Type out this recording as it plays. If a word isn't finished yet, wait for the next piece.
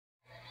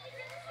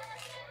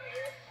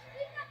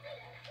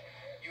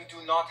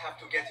not have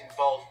to get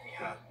involved,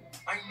 Nihal.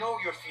 I know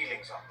your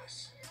feelings on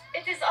this.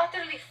 It is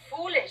utterly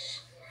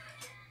foolish.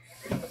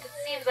 But it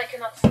seems I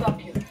cannot stop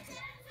you.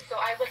 So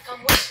I will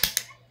come with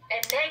you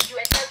and nag you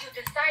until you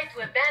decide to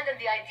abandon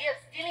the idea of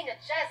stealing a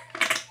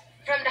chest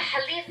from the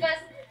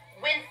Khalifa's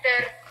winter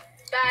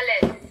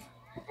palace.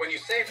 When you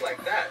say it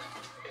like that,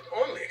 it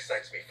only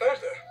excites me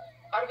further.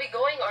 Are we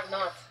going or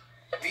not?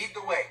 Lead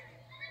the way.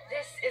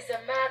 This is a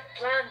mad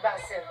plan,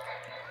 Basim.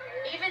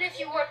 Even if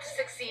you were to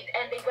succeed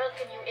and they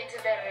welcome you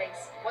into their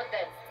ranks, what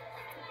then?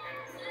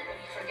 Will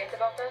you forget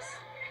about us?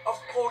 Of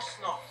course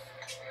not.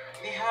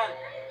 Nihal,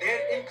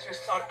 their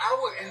interests are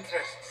our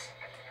interests.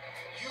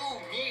 You,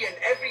 me, and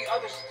every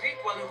other street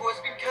dweller who has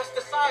been cast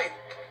aside.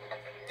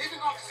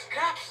 Living off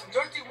scraps and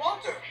dirty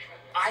water.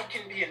 I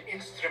can be an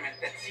instrument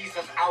that sees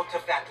us out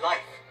of that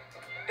life.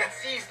 That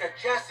sees that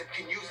Jasip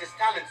can use his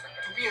talents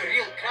to be a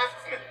real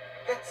craftsman.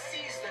 That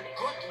sees that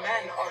good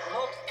men are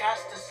not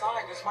cast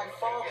aside as my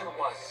father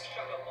was.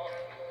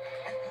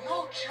 And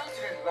no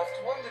children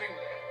left wondering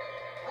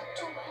what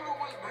tomorrow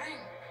will bring.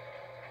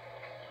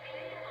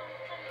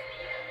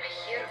 I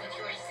hear what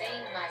you are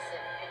saying,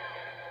 Basim.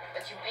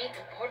 But you paint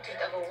a portrait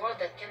of a world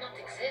that cannot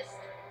exist.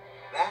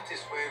 That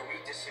is where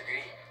we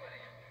disagree.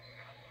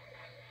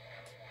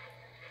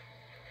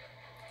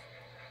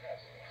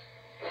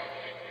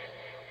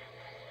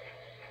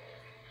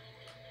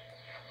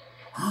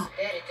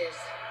 There it is,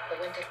 the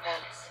Winter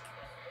Palace.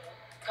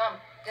 Come,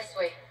 this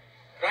way.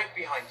 Right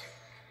behind you.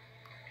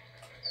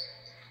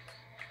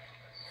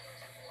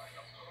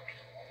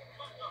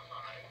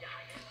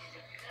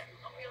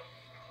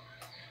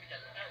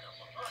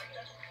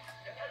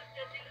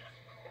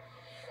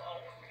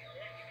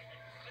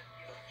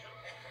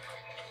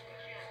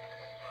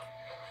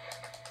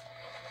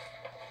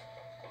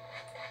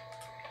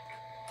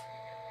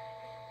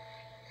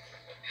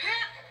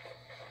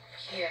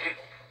 Here.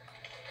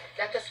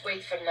 Let us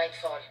wait for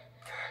nightfall.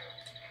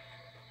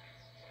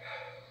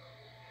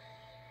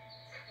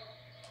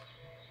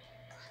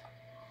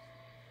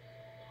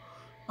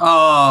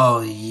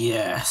 Oh,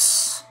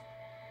 yes.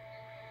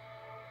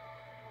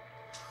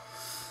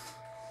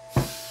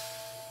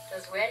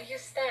 Does where you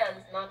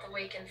stand not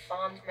awaken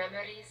fond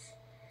memories?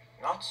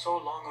 Not so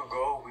long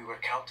ago, we were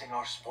counting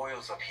our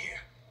spoils up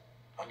here,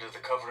 under the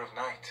cover of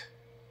night.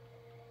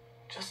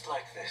 Just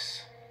like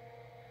this.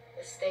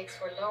 The stakes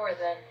were lower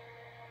then.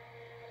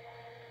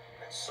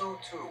 And so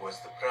too was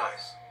the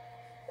prize.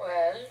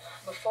 Well,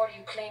 before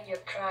you claim your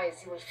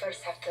prize, you will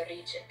first have to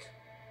reach it.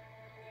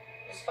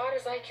 As far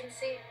as I can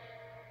see,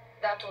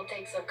 that will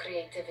take some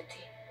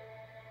creativity.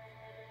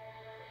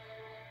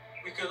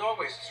 We could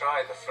always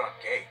try the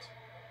front gate.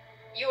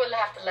 You will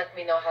have to let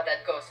me know how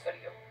that goes for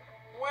you.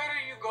 Where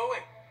are you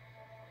going?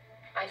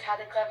 I've had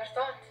a clever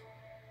thought.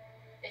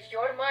 If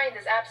your mind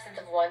is absent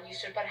of one, you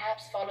should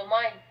perhaps follow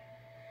mine.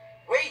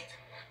 Wait!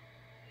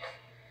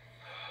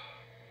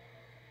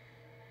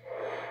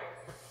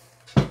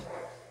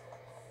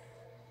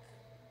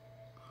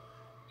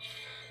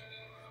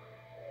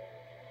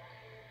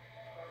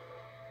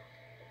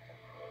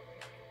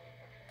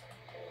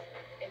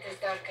 It is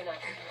dark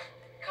enough.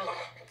 Come.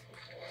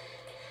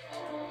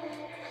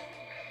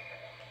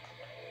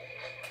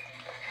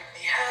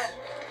 Nihal!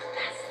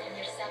 Fastening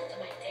yourself to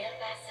my tail,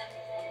 Basim.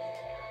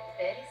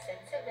 Very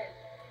sensible.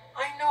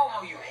 I know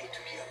how you hate to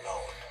be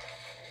alone.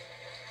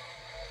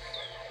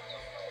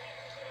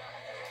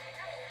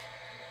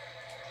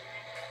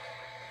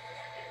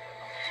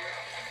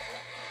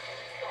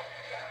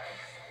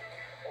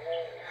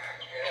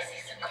 I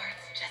see some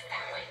guards just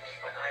that way.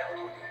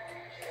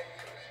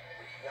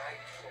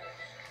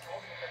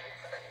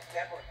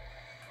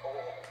 Oh,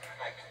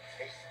 I can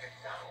taste it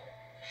now.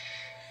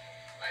 Shh.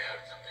 I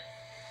heard something.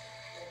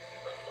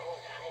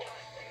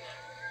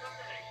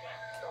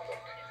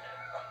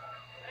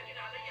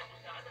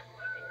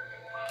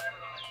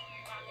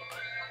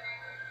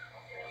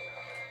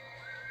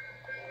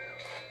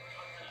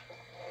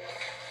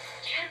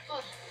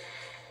 Careful.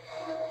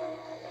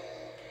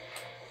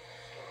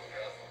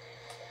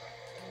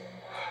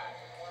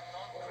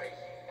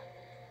 Crazy.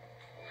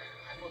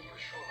 I thought for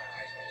sure my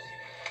eyes were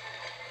deceiving.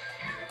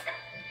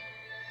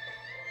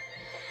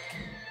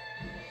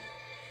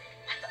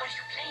 What are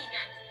you playing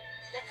at?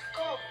 Let's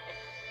go.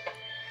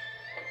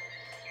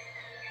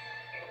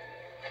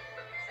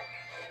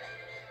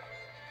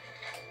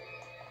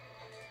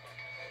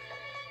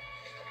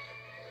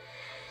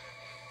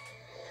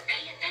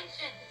 Pay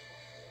attention.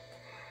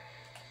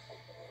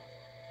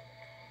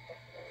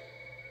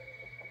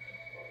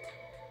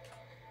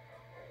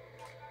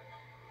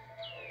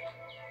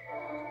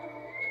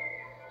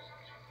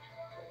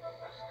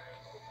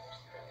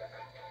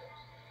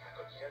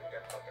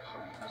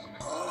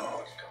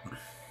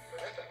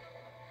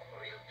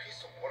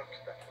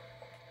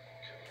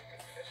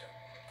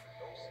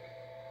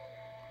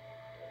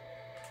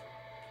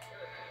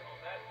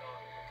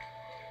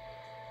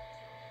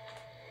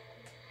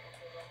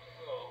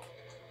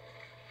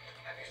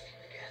 Have you seen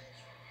the guests?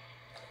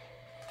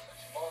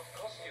 Such odd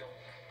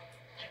costumes.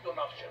 Keep your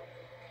mouth shut.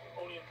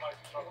 Only invite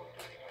trouble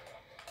doing like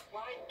that.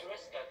 Why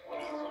dress that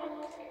way is what I'm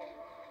asking.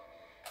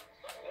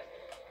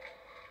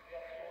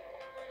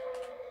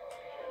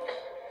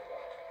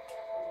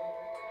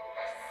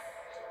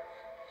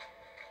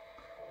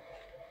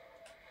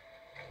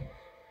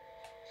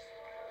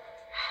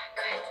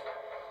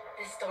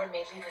 store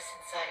may leave us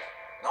inside.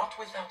 Not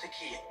without a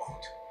key, it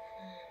won't.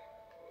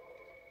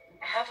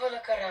 Have a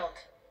look around.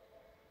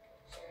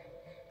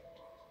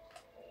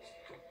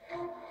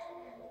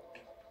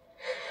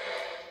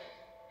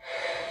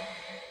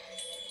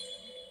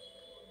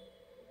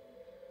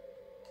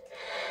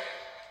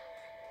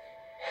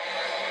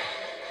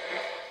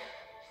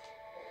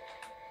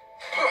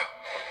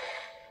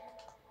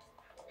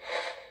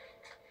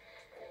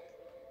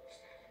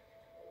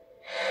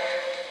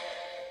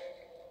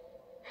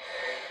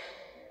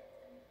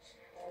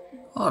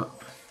 Ora.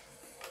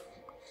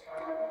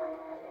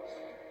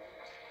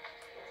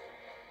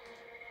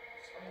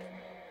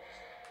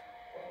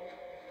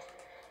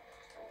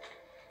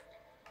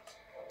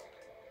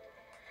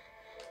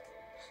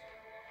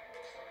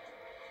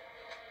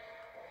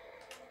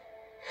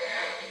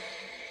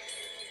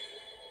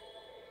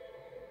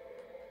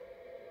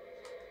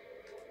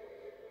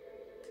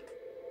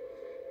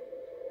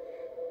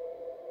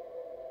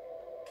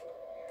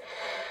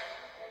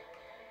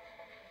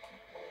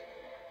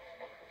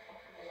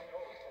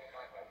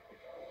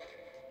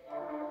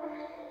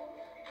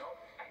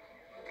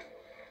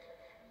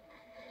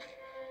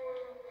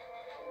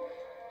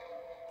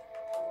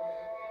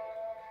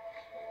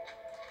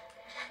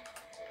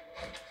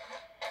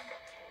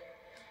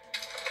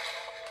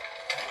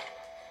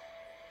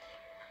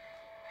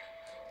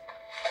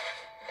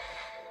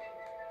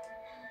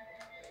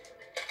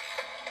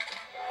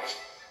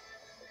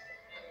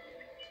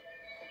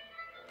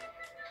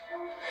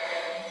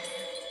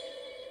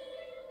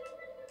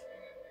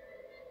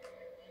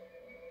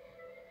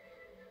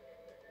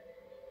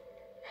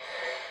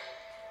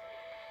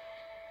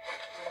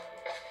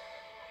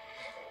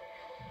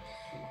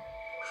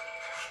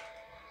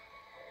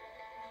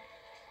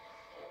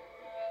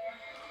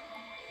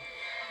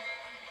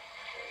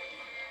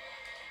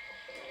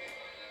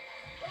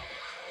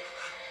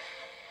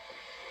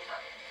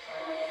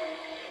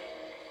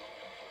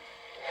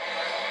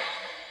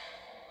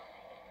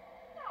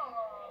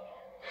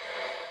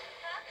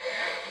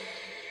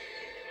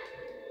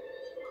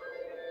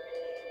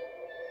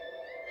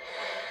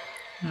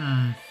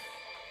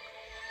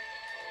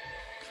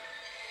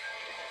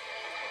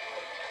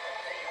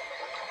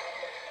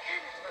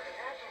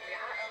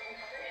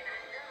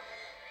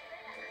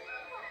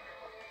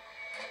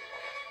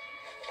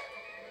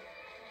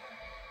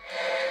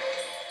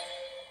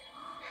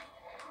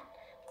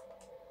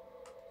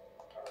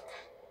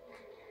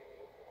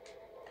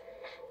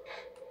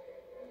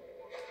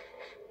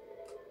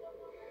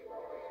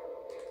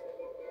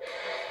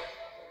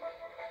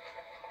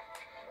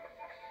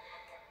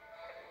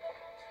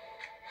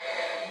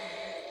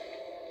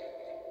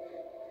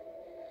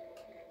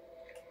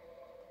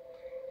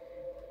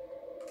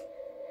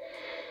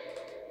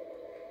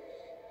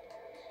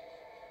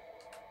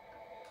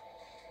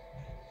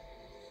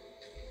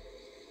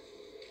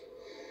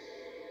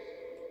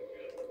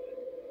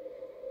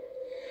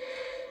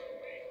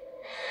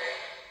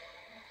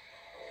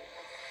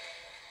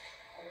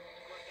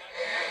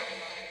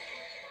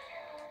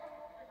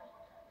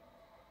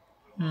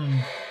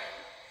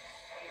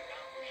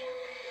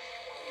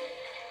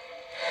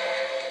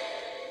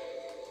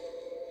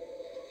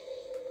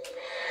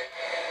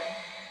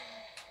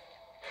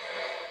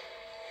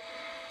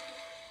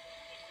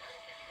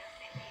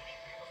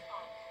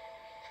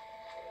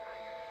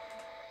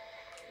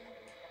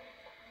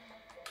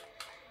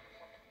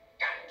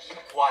 Keep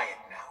quiet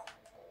now.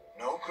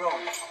 No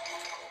groaning.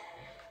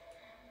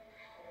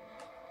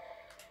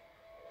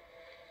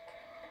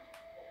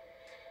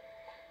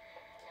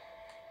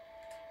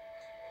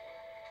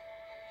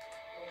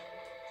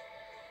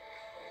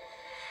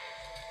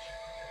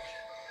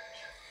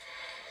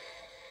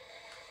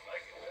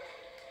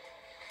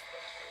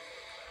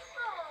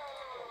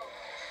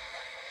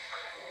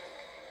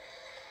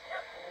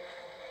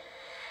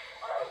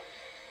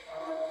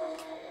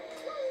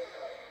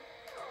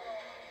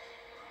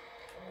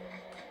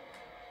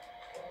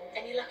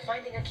 Any luck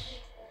finding a key?